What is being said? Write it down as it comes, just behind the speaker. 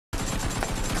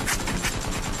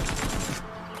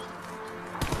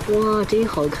哇，真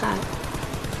好看！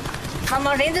他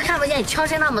妈人都看不见，枪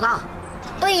声那么大。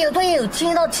队友，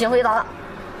听到体会到了。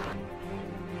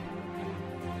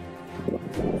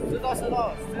收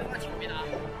到，体会到。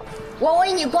我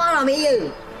问你挂了没有？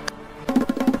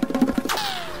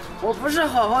我不是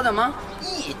好好的吗？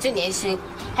咦，这年轻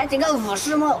还整个武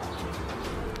士帽。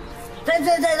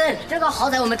对，这个好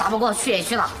歹我们打不过，去也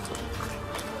去了。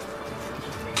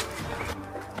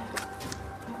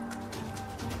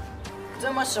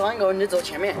这么喜欢狗，你走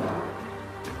前面。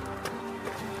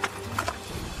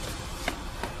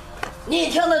你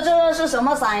跳的这个是什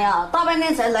么伞呀？大半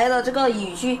天才来到这个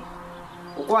雨区。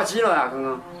我挂机了呀，刚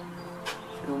刚。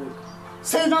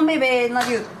收装备呗，那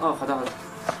就。哦，好的。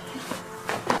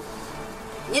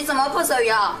你怎么不收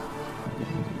呀？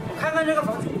我看看这个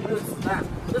房子有没有子弹，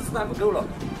我的子弹不够了。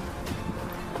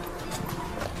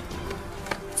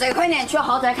再快点去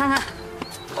豪宅看看。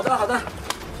好的。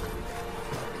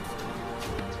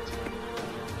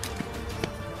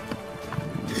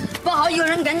不好，有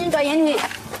人，赶紧找掩体。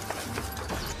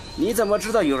你怎么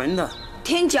知道有人的？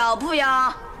听脚步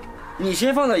呀。你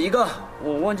先放了一个，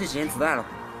我忘记捡子弹了。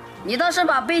你倒是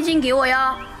把背巾给我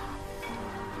呀。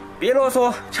别啰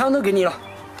嗦，枪都给你了。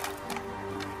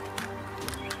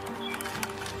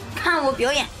看我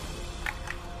表演。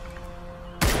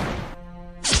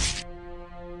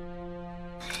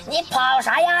你跑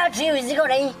啥呀？只有一个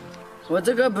人。我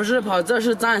这个不是跑，这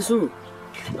是战术。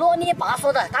啰里吧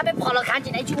嗦的，他被跑了，赶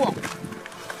紧来救我。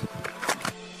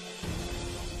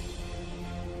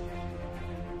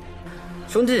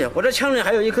兄弟，我这枪里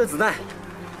还有一颗子弹，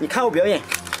你看我表演。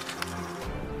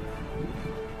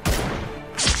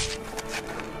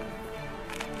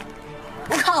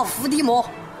我靠，伏地魔！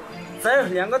走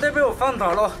，2个都被我放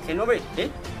倒了，挺装备。诶，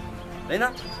人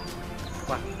呢？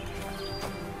哇！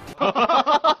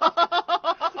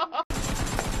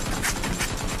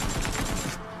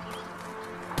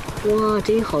哇，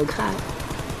真好看！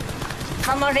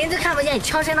他妈人都看不见，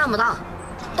枪声那么大。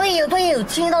队友，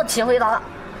听到体会到了。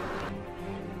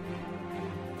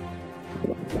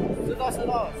收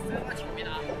到，体会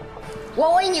到。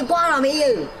我问你挂了没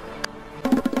有？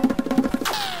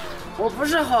我不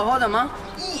是好好的吗？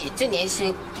咦，这年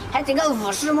轻还整个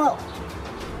武士帽。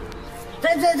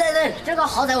对，这个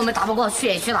好歹我们打不过，去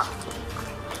也去了。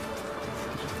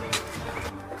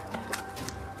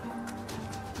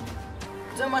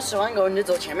这么喜欢狗，你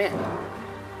走前面。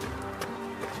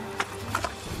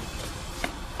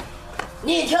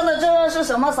你跳的这个是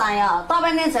什么伞呀？大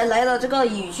半天才来到这个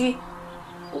雨区。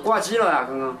我挂机了呀，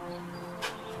刚刚。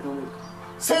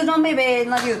收装备呗，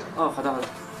那就。哦，好的。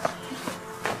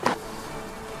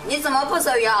你怎么不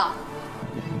收呀？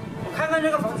我看看这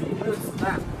个房子有没有子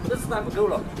弹，我的子弹不够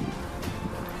了。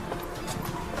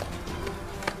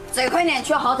再快点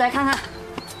去豪宅看看。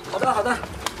好的。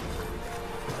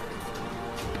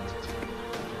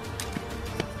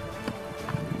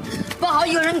不好，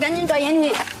有人，赶紧找掩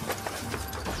体。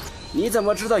你怎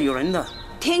么知道有人的？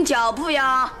听脚步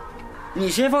呀。你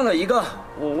先放了一个，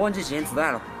我忘记捡子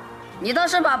弹了。你倒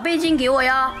是把背巾给我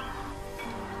呀。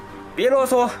别啰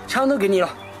嗦，枪都给你了。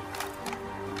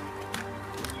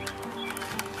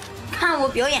看我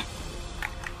表演。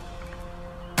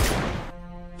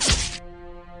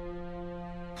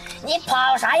你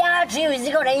跑啥呀？只有一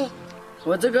个人。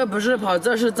我这个不是跑，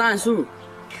这是战术。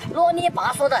啰里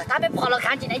吧嗦的，他被跑了，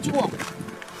赶紧来救我。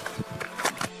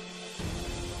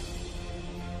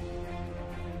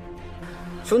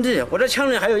兄弟，我这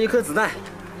枪里还有一颗子弹，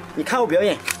你看我表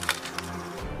演。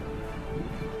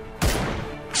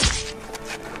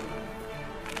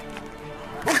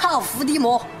我靠，伏地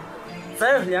魔！走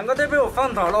，2个都被我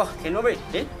放倒了，挺装备。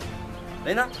诶，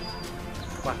人呢？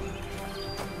哇！